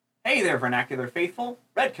Hey there, Vernacular Faithful.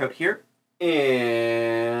 Redcoat here. And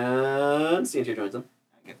CNT joins him.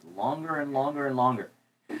 It gets longer and longer and longer.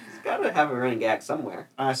 He's got to have a running gag somewhere.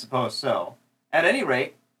 I suppose so. At any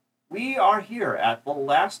rate, we are here at the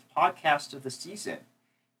last podcast of the season.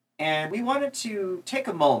 And we wanted to take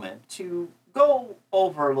a moment to go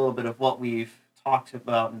over a little bit of what we've talked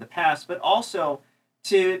about in the past, but also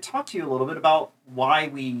to talk to you a little bit about why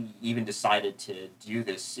we even decided to do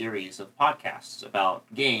this series of podcasts about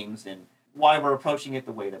games and why we're approaching it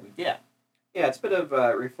the way that we did. Yeah, it's a bit of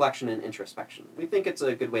reflection and introspection. We think it's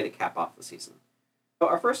a good way to cap off the season. So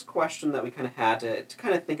our first question that we kind of had to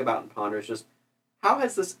kind of think about and ponder is just, how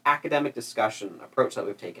has this academic discussion approach that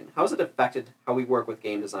we've taken, how has it affected how we work with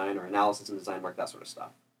game design or analysis and design work, that sort of stuff?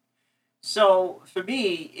 So, for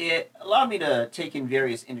me, it allowed me to take in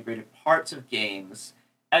various integrated parts of games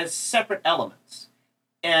as separate elements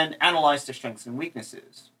and analyze their strengths and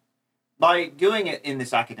weaknesses. By doing it in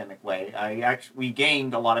this academic way, we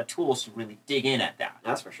gained a lot of tools to really dig in at that.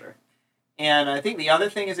 That's for sure. And I think the other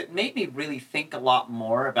thing is it made me really think a lot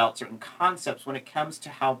more about certain concepts when it comes to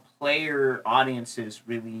how player audiences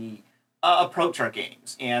really approach our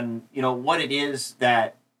games and, what it is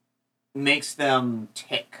that makes them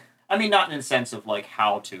tick. I mean, not in the sense of,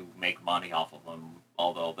 how to make money off of them,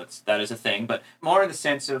 although that is a thing, but more in the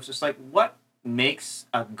sense of just, what makes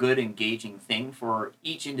a good, engaging thing for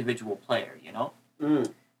each individual player,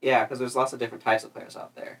 Yeah, because there's lots of different types of players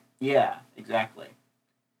out there. Yeah, exactly.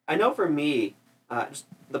 I know for me, just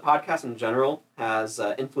the podcast in general has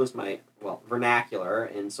influenced my, vernacular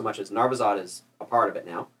in so much as Narvazad is a part of it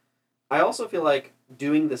now. I also feel like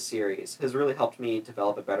doing this series has really helped me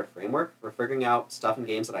develop a better framework for figuring out stuff in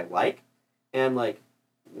games that I like and,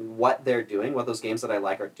 what they're doing, what those games that I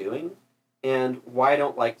like are doing, and why I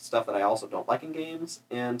don't like stuff that I also don't like in games,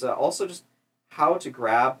 and also just how to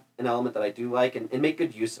grab an element that I do like and make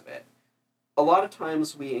good use of it. A lot of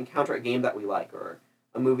times we encounter a game that we like or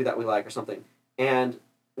a movie that we like or something, and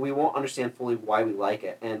we won't understand fully why we like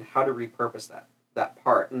it and how to repurpose that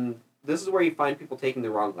part. And this is where you find people taking the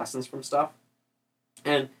wrong lessons from stuff.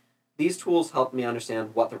 And these tools help me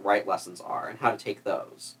understand what the right lessons are and how to take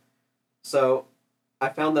those. So I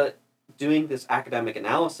found that doing this academic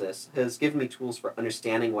analysis has given me tools for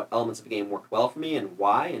understanding what elements of a game worked well for me and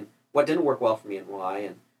why, and what didn't work well for me and why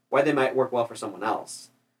they might work well for someone else.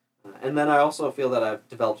 And then I also feel that I've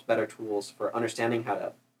developed better tools for understanding how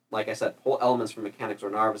to, like I said, pull elements from mechanics or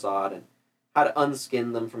Narvazad and how to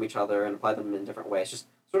unskin them from each other and apply them in different ways. Just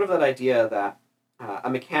sort of that idea that a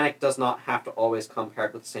mechanic does not have to always come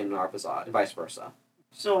paired with the same Narvazad and vice versa.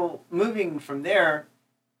 So, moving from there,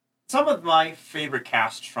 some of my favorite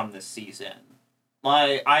casts from this season.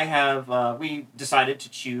 We decided to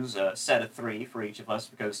choose a set of 3 for each of us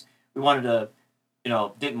because we wanted to,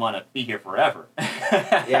 didn't want to be here forever.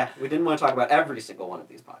 Yeah, we didn't want to talk about every single one of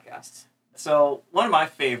these podcasts. So one of my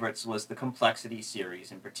favorites was the Complexity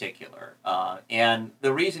series in particular. And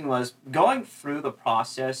the reason was going through the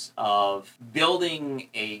process of building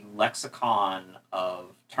a lexicon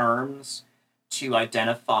of terms to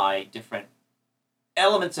identify different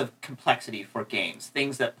elements of complexity for games,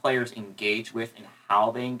 things that players engage with and how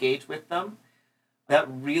they engage with them. That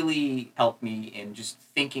really helped me in just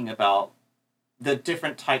thinking about the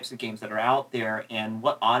different types of games that are out there and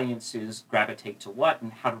what audiences gravitate to what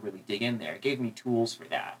and how to really dig in there. It gave me tools for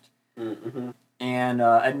that. Mm-hmm.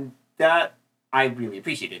 And that, I really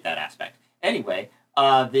appreciated that aspect. Anyway,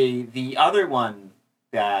 the other one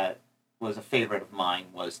that was a favorite of mine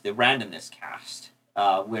was the randomness cast,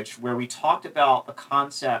 where we talked about the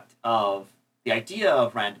concept of the idea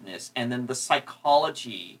of randomness and then the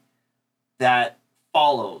psychology that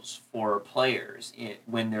follows for players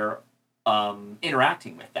when they're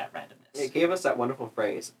interacting with that randomness. It gave us that wonderful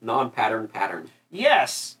phrase, non-pattern pattern.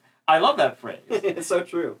 Yes! I love that phrase. It's so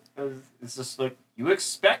true. It's just like, you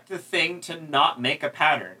expect the thing to not make a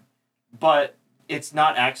pattern, but it's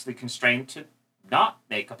not actually constrained to not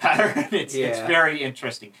make a pattern. It's very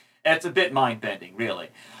interesting. It's a bit mind-bending, really.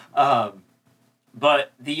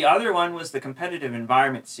 But the other one was the Competitive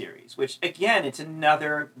Environment series, which, again, it's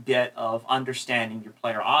another bit of understanding your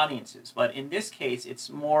player audiences. But in this case,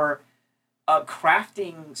 it's more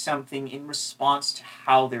crafting something in response to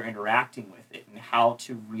how they're interacting with it and how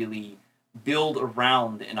to really build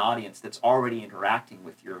around an audience that's already interacting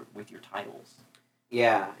with your titles.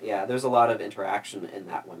 Yeah, there's a lot of interaction in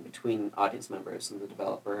that one between audience members and the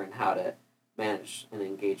developer and how to manage and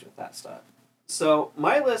engage with that stuff. So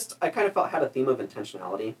my list, I kind of felt had a theme of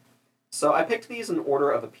intentionality. So I picked these in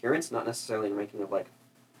order of appearance, not necessarily in ranking of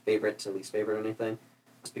favorite to least favorite or anything.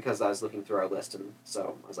 Just because I was looking through our list, and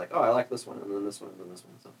so I was like, oh, I like this one, and then this one, and then this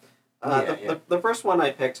one. So the first one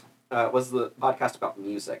I picked was the podcast about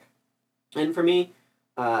music. And for me,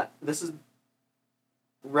 this is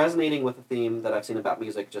resonating with a theme that I've seen about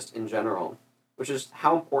music just in general, which is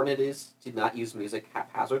how important it is to not use music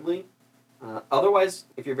haphazardly. Otherwise,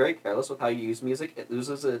 if you're very careless with how you use music, it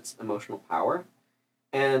loses its emotional power.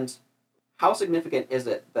 And how significant is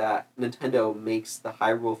it that Nintendo makes the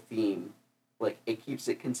Hyrule theme, like, it keeps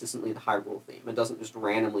it consistently the Hyrule theme and doesn't just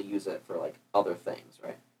randomly use it for, like, other things,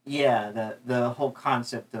 right? Yeah, the whole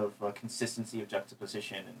concept of consistency of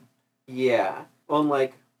juxtaposition and Yeah. Well, and,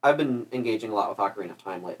 like, I've been engaging a lot with Ocarina of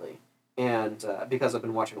Time lately, and because I've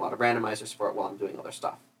been watching a lot of randomizers for it while I'm doing other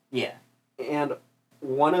stuff. yeah. And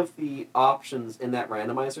one of the options in that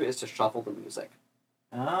randomizer is to shuffle the music.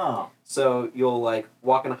 Oh. So you'll, like,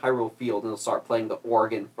 walk in a Hyrule field and it'll start playing the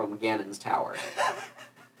organ from Ganon's tower.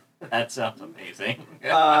 That sounds amazing.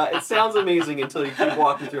 It sounds amazing until you keep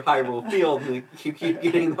walking through Hyrule Field and you keep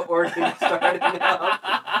getting the organ started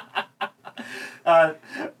up.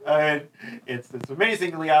 It's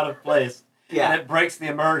amazingly out of place. Yeah. And it breaks the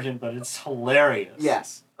immersion, but it's hilarious.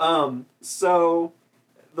 Yes. So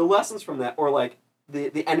the lessons from that, or like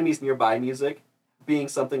the enemies nearby music, being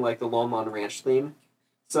something like the Lon Lon Ranch theme.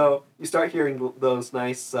 So you start hearing those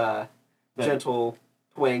nice, gentle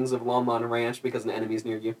twangs of Lon Lon Ranch because an enemy's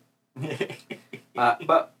near you.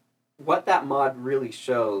 But what that mod really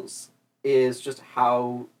shows is just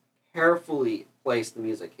how carefully placed the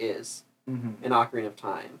music is Mm-hmm. in Ocarina of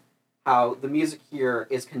Time. How the music here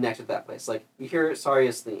is connected to that place. Like, you hear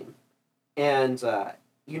Saria's theme, and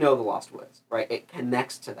you know the Lost Woods, right? It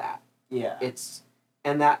connects to that. Yeah.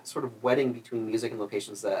 And that sort of wedding between music and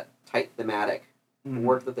locations, that tight thematic Mm-hmm.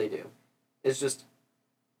 work that they do, is just,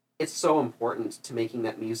 it's so important to making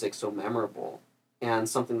that music so memorable and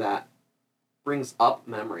something that brings up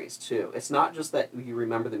memories too. It's not just that you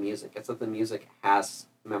remember the music, it's that the music has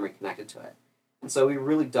memory connected to it. And so we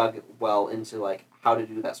really dug well into like how to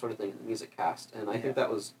do that sort of thing in the music cast, and I think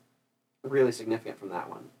that was really significant from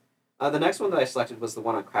that one. The next one that I selected was the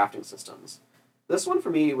one on crafting systems. This one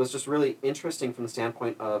for me was just really interesting from the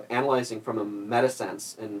standpoint of analyzing from a meta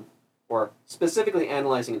sense, or specifically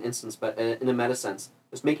analyzing an instance, but in a meta sense,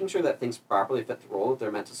 just making sure that things properly fit the role that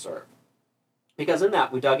they're meant to serve. Because in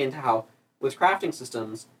that, we dug into how, with crafting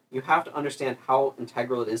systems, you have to understand how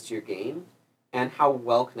integral it is to your game and how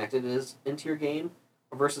well connected it is into your game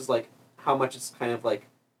versus like how much it's kind of like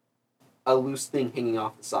a loose thing hanging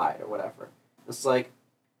off the side or whatever. It's like,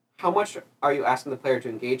 how much are you asking the player to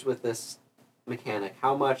engage with this mechanic?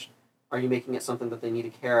 How much are you making it something that they need to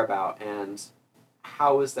care about? And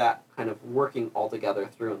how is that kind of working all together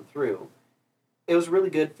through and through? It was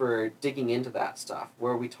really good for digging into that stuff,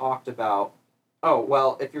 where we talked about, oh,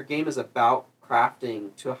 well, if your game is about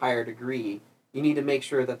crafting to a higher degree, you need to make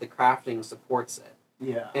sure that the crafting supports it.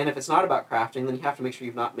 Yeah. And if it's not about crafting, then you have to make sure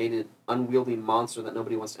you've not made an unwieldy monster that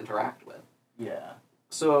nobody wants to interact with. Yeah.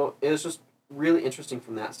 So it was just really interesting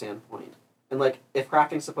from that standpoint. And like, if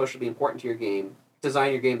crafting's supposed to be important to your game,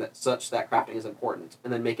 design your game that such that crafting is important,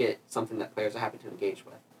 and then make it something that players are happy to engage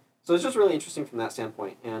with. So it's just really interesting from that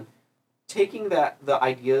standpoint. And taking the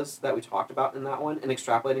ideas that we talked about in that one and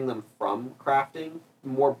extrapolating them from crafting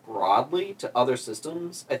more broadly to other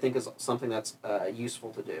systems, I think is something that's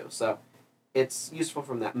useful to do. So it's useful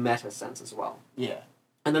from that meta sense as well. Yeah.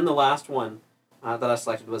 And then the last one that I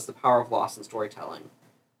selected was the power of loss in storytelling.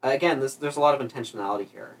 Again, there's a lot of intentionality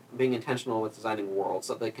here, being intentional with designing worlds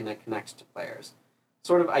so that they can connect to players.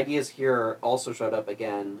 Sort of ideas here also showed up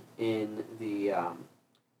again in the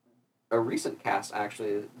a recent cast,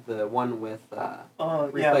 actually, the one with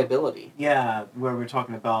replayability. Yeah, where we're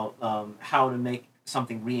talking about how to make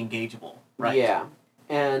something re-engageable. Right. Yeah,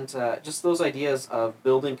 and just those ideas of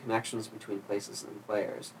building connections between places and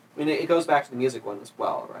players. I mean, it goes back to the music one as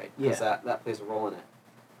well, right? Because that plays a role in it.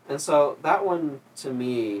 And so that one, to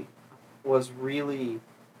me, was really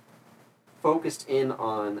focused in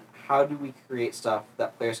on how do we create stuff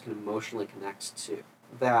that players can emotionally connect to,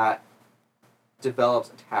 that develops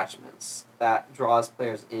attachments, that draws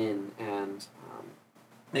players in and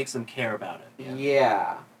makes them care about it.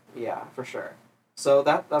 Yeah, for sure. So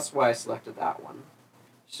that's why I selected that one.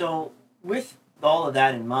 So with all of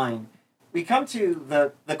that in mind, we come to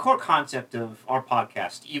the core concept of our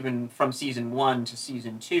podcast, even from season 1 to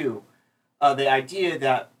season 2, the idea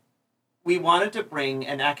that we wanted to bring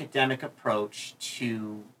an academic approach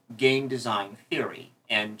to game design theory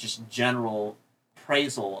and just general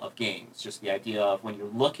appraisal of games. Just the idea of when you're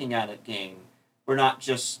looking at a game, we're not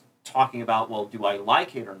just talking about, well, do I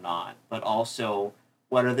like it or not, but also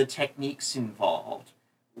what are the techniques involved?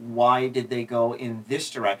 Why did they go in this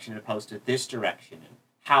direction opposed to this direction? And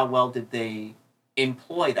how well did they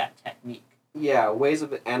employ that technique? Yeah, ways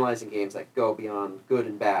of analyzing games that go beyond good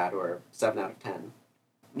and bad or 7 out of 10.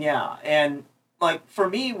 Yeah, and like for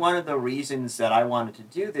me, one of the reasons that I wanted to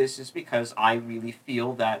do this is because I really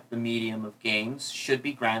feel that the medium of games should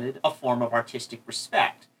be granted a form of artistic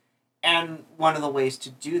respect. And one of the ways to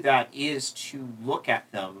do that is to look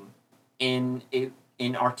at them in a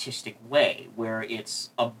in artistic way where it's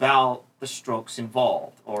about the strokes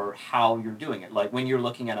involved or how you're doing it. Like when you're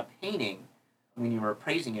looking at a painting, when you're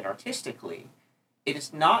appraising it artistically, it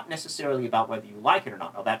is not necessarily about whether you like it or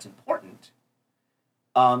not. Now that's important,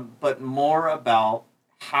 but more about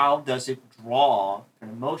how does it draw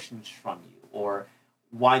emotions from you, or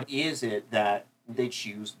why is it that they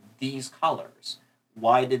choose these colors?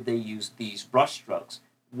 Why did they use these brushstrokes?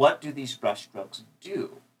 What do these brushstrokes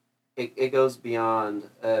do? It goes beyond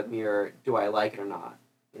a mere do I like it or not.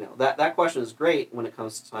 That question is great when it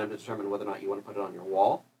comes to time to determine whether or not you want to put it on your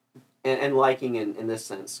wall. And liking in this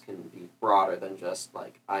sense can be broader than just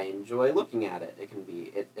like I enjoy looking at it. It can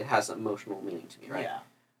be it has emotional meaning to me, right? Yeah.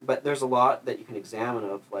 But there's a lot that you can examine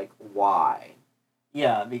of like why.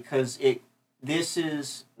 Yeah, because this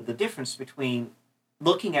is the difference between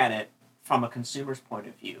looking at it from a consumer's point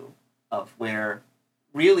of view, of where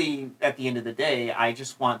really at the end of the day I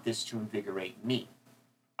just want this to invigorate me.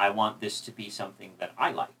 I want this to be something that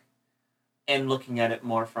I like. And looking at it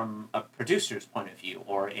more from a producer's point of view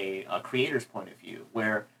or a creator's point of view,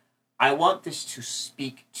 where I want this to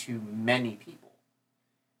speak to many people.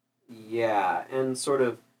 Yeah, and sort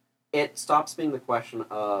of it stops being the question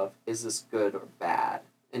of is this good or bad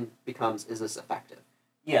and becomes is this effective?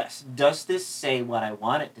 Yes, does this say what I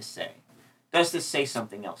want it to say? Does this say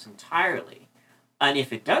something else entirely? And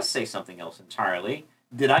if it does say something else entirely,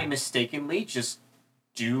 did I mistakenly just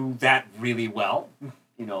do that really well?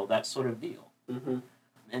 That sort of deal. Mm-hmm.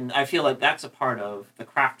 And I feel like that's a part of the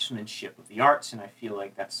craftsmanship of the arts, and I feel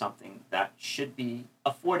like that's something that should be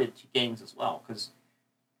afforded to games as well. Because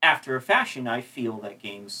after a fashion, I feel that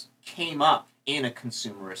games came up in a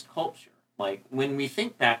consumerist culture. Like when we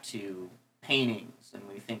think back to paintings and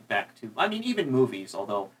we think back to, I mean, even movies,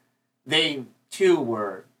 although they too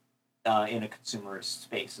were in a consumerist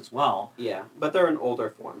space as well. Yeah, but they're in older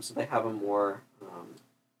form, so they have a more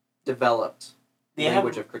developed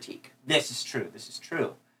language of critique. This is true. This is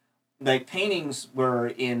true. Like paintings were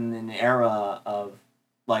in an era of,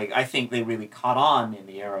 like I think they really caught on in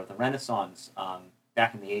the era of the Renaissance,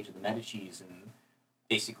 back in the age of the Medicis, and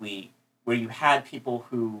basically where you had people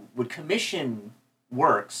who would commission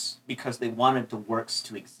works because they wanted the works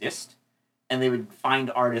to exist, and they would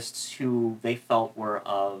find artists who they felt were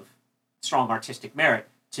of strong artistic merit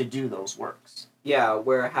to do those works. Yeah,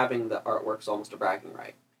 where having the artwork's almost a bragging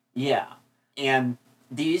right. Yeah. And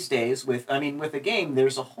these days with a game,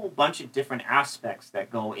 there's a whole bunch of different aspects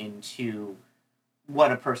that go into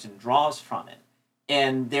what a person draws from it.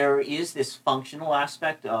 And there is this functional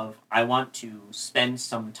aspect of I want to spend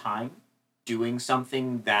some time doing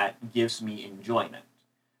something that gives me enjoyment.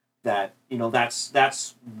 That,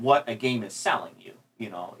 that's what a game is selling you,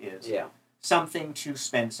 is Yeah. something to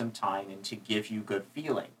spend some time and to give you good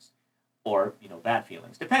feelings. Or, bad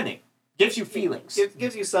feelings, depending. Gives you feelings.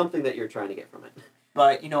 Gives you something that you're trying to get from it.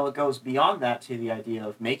 But, it goes beyond that to the idea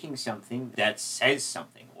of making something that says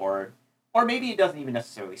something. Or maybe it doesn't even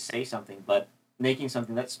necessarily say something, but making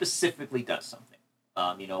something that specifically does something.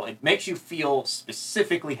 It makes you feel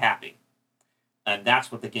specifically happy. And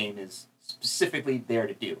that's what the game is specifically there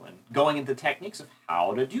to do. And going into techniques of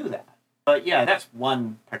how to do that. But yeah, that's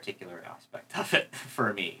one particular aspect of it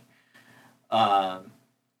for me.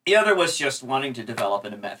 The other was just wanting to develop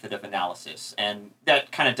a method of analysis, and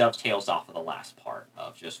that kind of dovetails off of the last part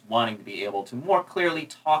of just wanting to be able to more clearly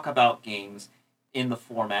talk about games in the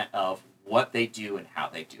format of what they do and how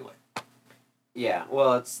they do it. Yeah,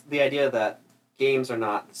 well, it's the idea that games are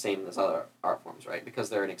not the same as other art forms, right? Because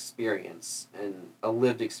they're an experience, and a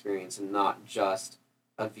lived experience, and not just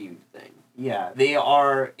a viewed thing. Yeah, they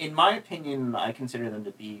are, in my opinion, I consider them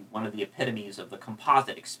to be one of the epitomes of the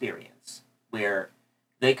composite experience, where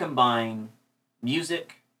they combine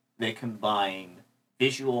music, they combine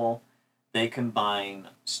visual, they combine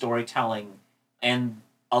storytelling, and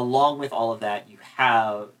along with all of that, you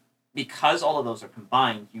have, because all of those are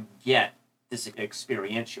combined, you get this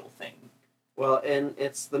experiential thing. Well, and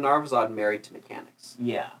it's the Narvazod married to mechanics.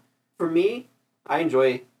 Yeah. For me, I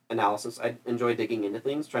enjoy analysis. I enjoy digging into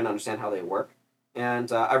things, trying to understand how they work.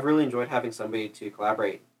 And I've really enjoyed having somebody to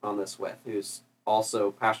collaborate on this with who's also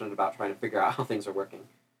passionate about trying to figure out how things are working.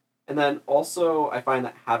 And then also, I find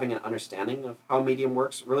that having an understanding of how medium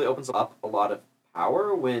works really opens up a lot of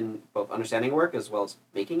power when both understanding work as well as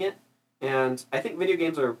making it. And I think video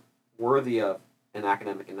games are worthy of an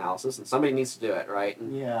academic analysis, and somebody needs to do it, right?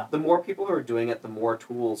 And Yeah. the more people who are doing it, the more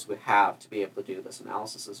tools we have to be able to do this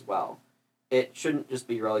analysis as well. It shouldn't just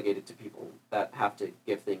be relegated to people that have to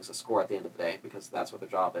give things a score at the end of the day because that's what their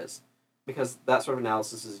job is. Because that sort of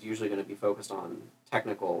analysis is usually going to be focused on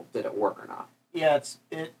technical, did it work or not? Yeah,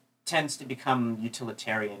 it tends to become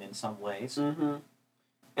utilitarian in some ways. Mm-hmm.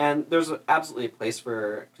 And there's absolutely a place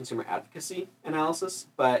for consumer advocacy analysis,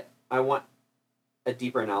 but I want a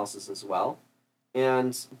deeper analysis as well.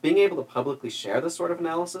 And being able to publicly share this sort of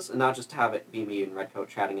analysis and not just have it be me and Redcoat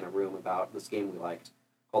chatting in a room about this game we liked,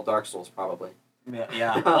 called Dark Souls probably.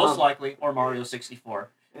 Yeah, most likely, or Mario 64.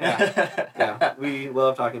 Yeah, we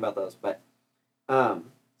love talking about those, but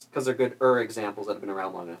because they're good examples that have been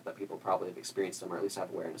around long enough that people probably have experienced them or at least have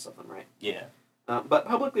awareness of them, right? Yeah. But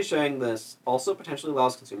publicly sharing this also potentially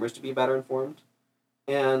allows consumers to be better informed.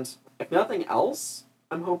 And if nothing else,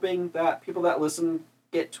 I'm hoping that people that listen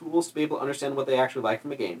get tools to be able to understand what they actually like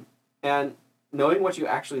from a game. And knowing what you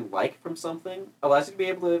actually like from something allows you to be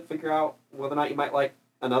able to figure out whether or not you might like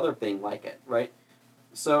another thing like it, right?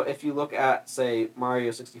 So if you look at, say,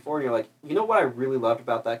 Mario 64 and you're like, you know what I really loved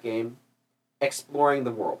about that game? Exploring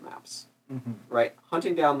the world maps, right?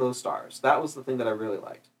 Hunting down those stars. That was the thing that I really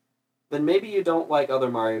liked. Then maybe you don't like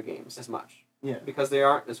other Mario games as much. Yeah. Because they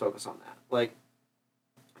aren't as focused on that. Like,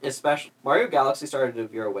 especially, Mario Galaxy started to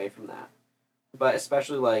veer away from that. But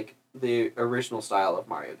especially, like, the original style of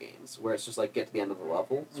Mario games, where it's just, like, get to the end of the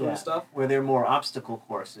level sort of stuff. Where they're more obstacle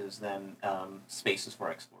courses than spaces for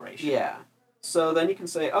exploration. Yeah. So then you can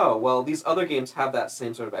say, oh, well, these other games have that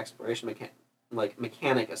same sort of exploration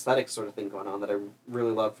mechanic aesthetic sort of thing going on that I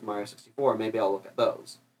really love from Mario 64. Maybe I'll look at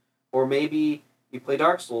those. Or maybe you play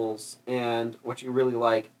Dark Souls, and what you really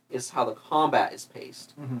like is how the combat is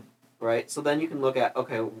paced, right? So then you can look at,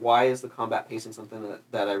 okay, why is the combat pacing something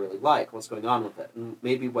that I really like? What's going on with it? And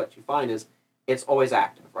maybe what you find is it's always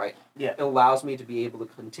active, right? Yeah. It allows me to be able to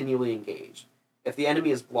continually engage. If the enemy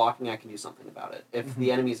is blocking, I can do something about it. If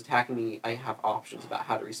the enemy is attacking me, I have options about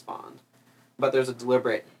how to respond. But there's a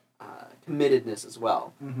deliberate committedness as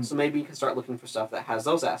well. So maybe you can start looking for stuff that has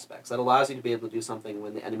those aspects, that allows you to be able to do something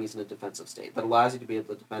when the enemy's in a defensive state, that allows you to be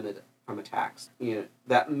able to defend it from attacks. You know,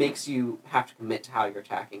 that makes you have to commit to how you're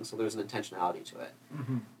attacking, so there's an intentionality to it.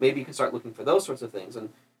 Maybe you can start looking for those sorts of things, and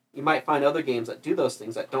you might find other games that do those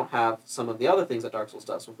things that don't have some of the other things that Dark Souls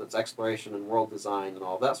does with its exploration and world design and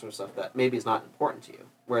all of that sort of stuff that maybe is not important to you.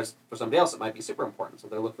 Whereas for somebody else it might be super important, so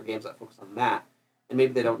they'll look for games that focus on that, and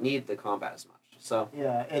maybe they don't need the combat as much. So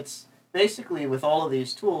yeah, it's basically with all of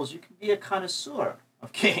these tools, you can be a connoisseur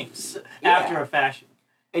of games after a fashion.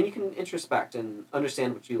 And you can introspect and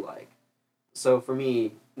understand what you like. So for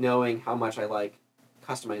me, knowing how much I like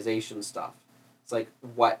customization stuff, it's like,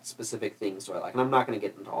 what specific things do I like? And I'm not going to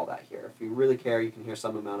get into all that here. If you really care, you can hear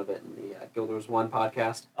some amount of it in the Guild Wars 1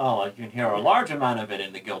 podcast. Oh, you can hear a large amount of it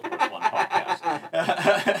in the Guild Wars 1 podcast.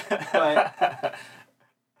 But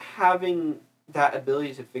having that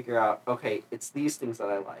ability to figure out, okay, it's these things that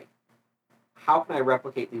I like. How can I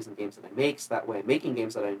replicate these in games that I make, so that way I'm making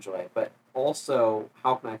games that I enjoy, but also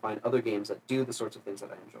how can I find other games that do the sorts of things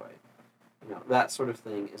that I enjoy? You know, that sort of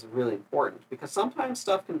thing is really important, because sometimes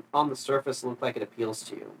stuff can, on the surface, look like it appeals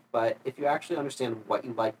to you, but if you actually understand what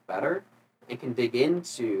you like better and can dig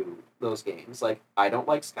into those games, like, I don't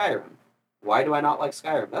like Skyrim. Why do I not like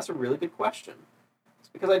Skyrim? That's a really good question. It's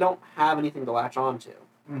because I don't have anything to latch on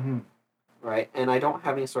to, right? And I don't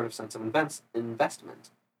have any sort of sense of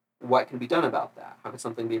investment. What can be done about that? How can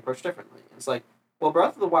something be approached differently? It's like, well,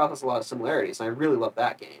 Breath of the Wild has a lot of similarities, and I really love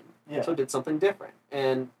that game. Yeah. So I did something different.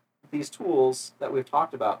 And these tools that we've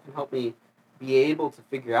talked about can help me be able to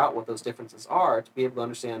figure out what those differences are, to be able to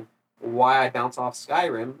understand why I bounce off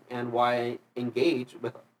Skyrim and why I engage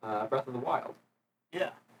with Breath of the Wild.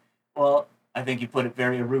 Yeah. Well, I think you put it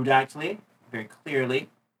very eruditely, very clearly.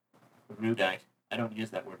 Erudite. I don't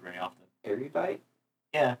use that word very often. Erudite?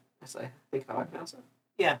 Yeah. Yes, I think how I pronounce it.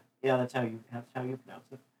 Yeah, that's how you pronounce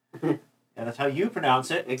it. Yeah, that's how you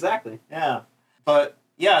pronounce it. Exactly. Yeah, but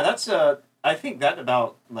yeah, that's I think that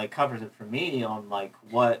about like covers it for me on like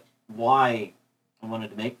why we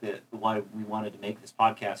wanted to make this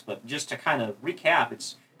podcast. But just to kind of recap,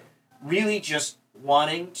 it's really just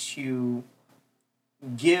wanting to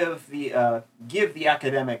give the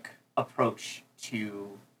academic approach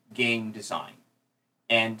to game design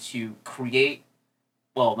and to create,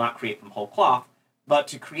 well, not create from whole cloth, but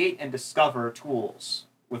to create and discover tools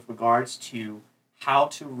with regards to how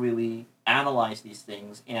to really analyze these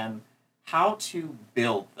things and how to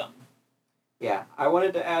build them. Yeah, I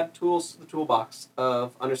wanted to add tools to the toolbox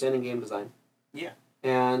of understanding game design. Yeah.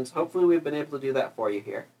 And hopefully we've been able to do that for you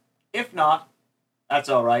here. If not, That's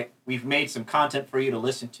all right. We've made some content for you to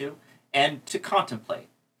listen to and to contemplate.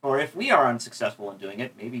 Or if we are unsuccessful in doing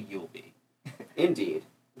it, maybe you'll be. Indeed.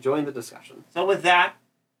 Join the discussion. So with that,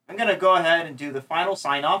 I'm going to go ahead and do the final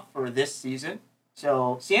sign-off for this season.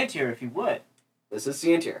 So, Santier, if you would. This is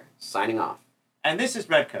Santier, signing off. And this is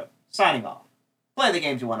Redcoat, signing off. Play the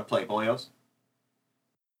games you want to play, boyos.